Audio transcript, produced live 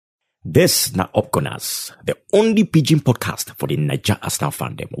This na Upgunners, the only pidgin podcast for the Niger Arsenal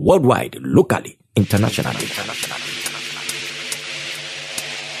fandom, worldwide, locally, internationally.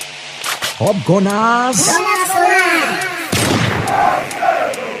 Upgunners!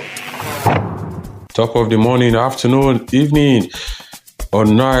 Top of the morning, afternoon, evening, or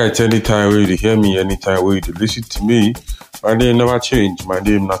night, anytime where you hear me, anytime where you listen to me. My name never change. My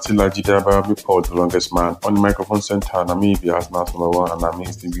name Natila Jidaba, Paul, the longest man on the microphone center. And I'm the Arsenal number one, and I'm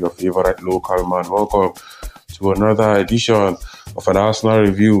to be your favorite local man. Welcome to another edition of an Arsenal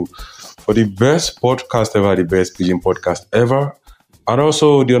review for the best podcast ever, the best pidgin podcast ever, and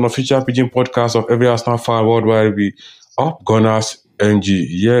also the unofficial pidgin podcast of every Arsenal fan worldwide. Be Upgunners NG.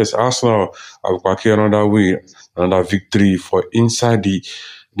 Yes, Arsenal have back here another win, another victory for inside the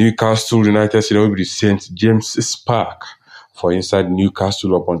Newcastle United Stadium, will be the St. James's Park. For inside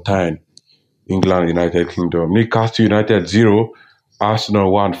Newcastle upon Tyne, England, United Kingdom. Newcastle United 0,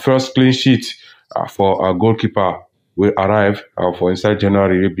 Arsenal 1. First clean sheet for our goalkeeper will arrive for inside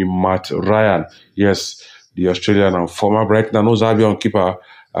January. It will be Matt Ryan. Yes, the Australian and former Brighton and Hove Albion keeper.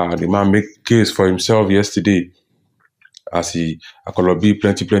 The man make case for himself yesterday as he could be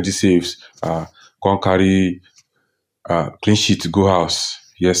plenty saves. Can't carry clean sheet to go house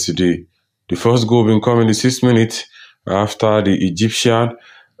yesterday. The first goal been coming in the 6th minute. After the Egyptian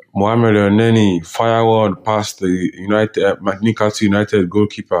Mohamed Elneny fired past the Newcastle United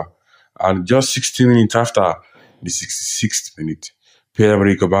goalkeeper, and just 60 minutes after the 66th minute,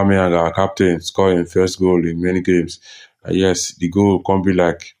 Pierre-Emerick Aubameyang, our captain, scored his first goal in many games. Yes, the goal can be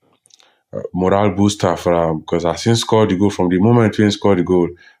like morale booster for him, because as he scored the goal, from the moment he scored the goal,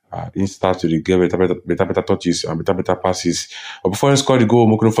 he started to get better touches and better passes. But before he scored the goal,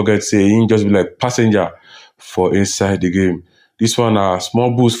 we couldn't forget to say he just be like passenger for inside the game. This one a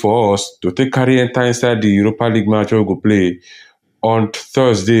small boost for us to take carry enter inside the Europa League match we go play on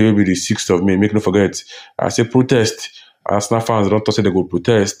Thursday, maybe the 6th of May. Make no forget, I say protest. Arsenal fans don't say they go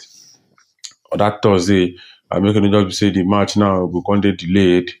protest on that Thursday. I'm making just say the match now will go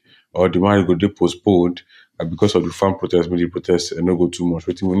delayed or the match go postponed because of the fan protest. Maybe the protest and not go too much.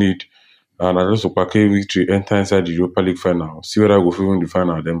 What we need. And I also pack victory enter inside the Europa League final. See whether I go win the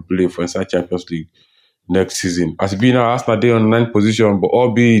final, then play for inside Champions League next season. As it be now, Arsenal they on 9th position, but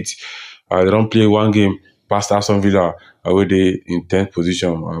albeit they don't play one game past Aston Villa, where they in 10th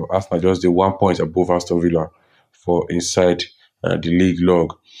position. Arsenal just the 1 point above Aston Villa for inside the league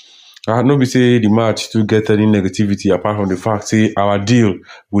log. I no be say the match to get any negativity apart from the fact say our deal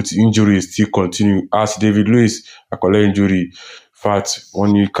with injuries still continue. As David Luiz, a collect injury. In fact,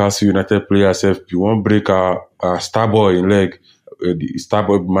 one Newcastle United player self, you won't break a star boy in leg. The star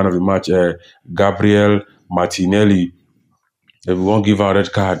boy man of the match, Gabriel Martinelli. They won't give a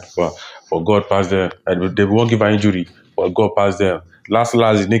red card, but God passed them. They won't give an injury, but God passed them. Last,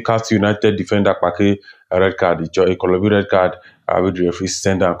 the Newcastle United defender Pake a red card. A Colombia red card. With the referee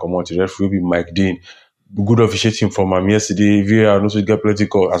send and come out. The referee will be Mike Dean. Good officiating from him yesterday. VAR also get plenty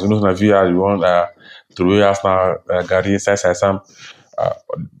call. As we know, VAR you want to Arsenal Gary inside some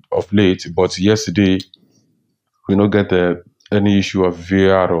of late, but yesterday we don't get any issue of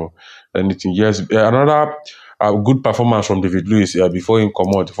VAR or anything. Yes, another good performance from David Luiz before he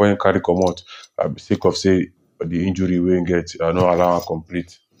carry come out, sake of say the injury we didn't get, not allow him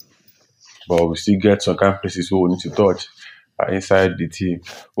complete. But we still get some kind of places where we need to touch inside the team.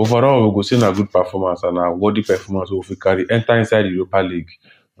 Overall, we go see a good performance and a worthy performance we will carry enter inside the Europa League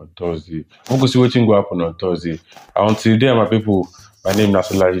on Thursday. We go see what will happen on Thursday. Until then, my people, my name is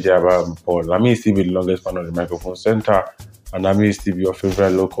Natila Jidaba, Paul. I may still be the longest man on the microphone center, and I may still be your favorite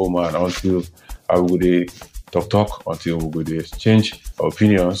local man until I will talk until we go exchange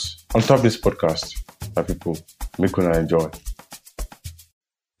opinions on top of this podcast. My people, make sure enjoy.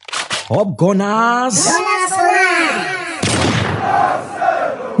 Upgunners!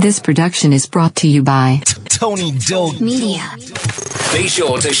 This production is brought to you by Tony Dog Media. Be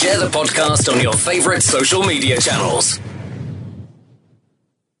sure to share the podcast on your favorite social media channels.